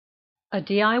A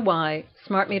DIY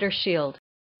smart meter shield,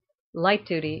 light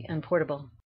duty and portable.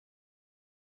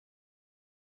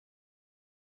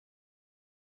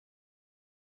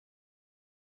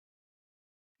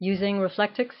 Using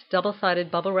Reflectix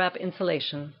double-sided bubble wrap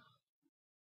insulation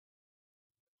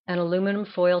and aluminum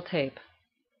foil tape,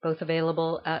 both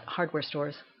available at hardware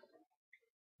stores.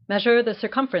 Measure the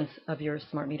circumference of your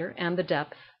smart meter and the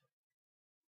depth.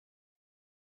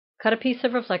 Cut a piece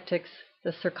of Reflectix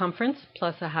the circumference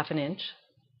plus a ½ inch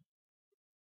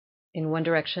in one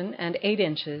direction and 8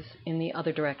 inches in the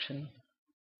other direction.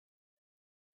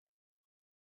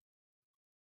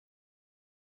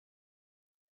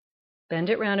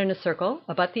 Bend it round in a circle,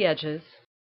 abut the edges,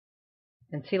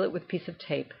 and seal it with a piece of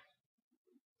tape.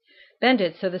 Bend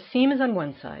it so the seam is on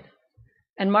one side,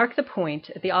 and mark the point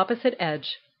at the opposite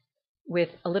edge with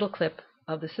a little clip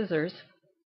of the scissors.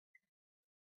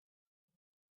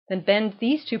 Then bend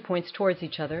these 2 points towards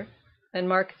each other and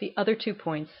mark the other 2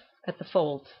 points at the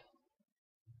folds,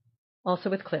 also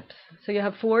with clips. So you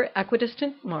have 4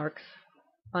 equidistant marks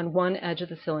on one edge of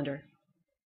the cylinder.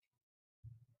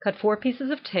 Cut 4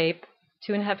 pieces of tape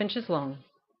 2½ inches long.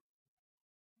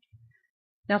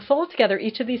 Now fold together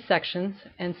each of these sections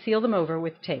and seal them over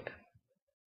with tape.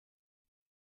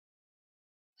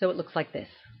 So it looks like this.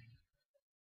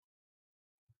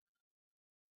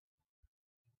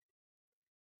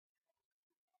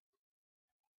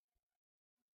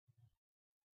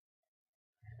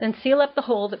 Then seal up the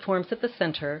hole that forms at the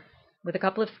center with a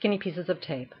couple of skinny pieces of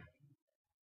tape.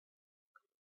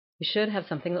 You should have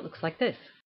something that looks like this.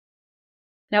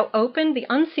 Now open the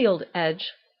unsealed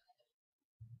edge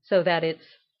so that it's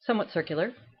somewhat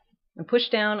circular and push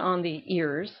down on the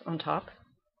ears on top.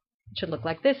 It should look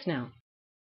like this now.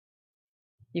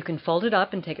 You can fold it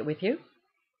up and take it with you,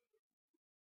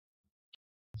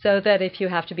 so that if you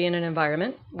have to be in an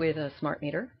environment with a smart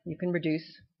meter, you can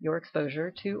reduce your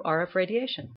exposure to RF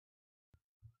radiation.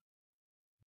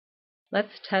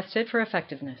 Let's test it for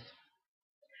effectiveness.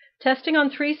 Testing on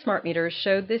 3 smart meters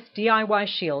showed this DIY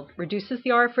shield reduces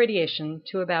the RF radiation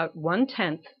to about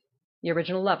 1/10 the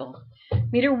original level.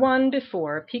 Meter 1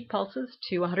 before, peak pulses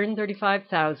to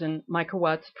 135,000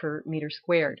 microwatts per meter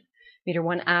squared. Meter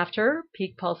 1 after,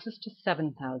 peak pulses to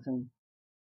 7,000.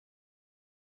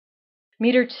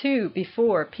 Meter 2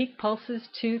 before, peak pulses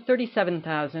to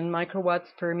 37,000 microwatts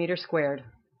per meter squared.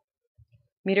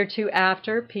 Meter 2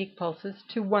 after, peak pulses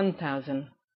to 1,000.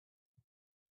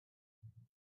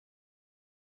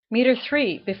 Meter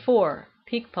 3 before,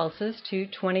 peak pulses to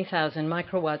 20,000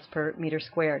 microwatts per meter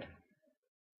squared.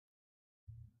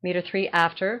 Meter 3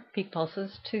 after, peak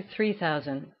pulses to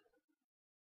 3,000.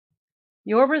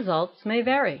 Your results may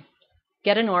vary.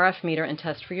 Get an RF meter and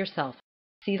test for yourself.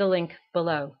 See the link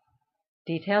below.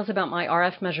 Details about my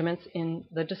RF measurements in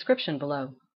the description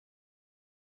below.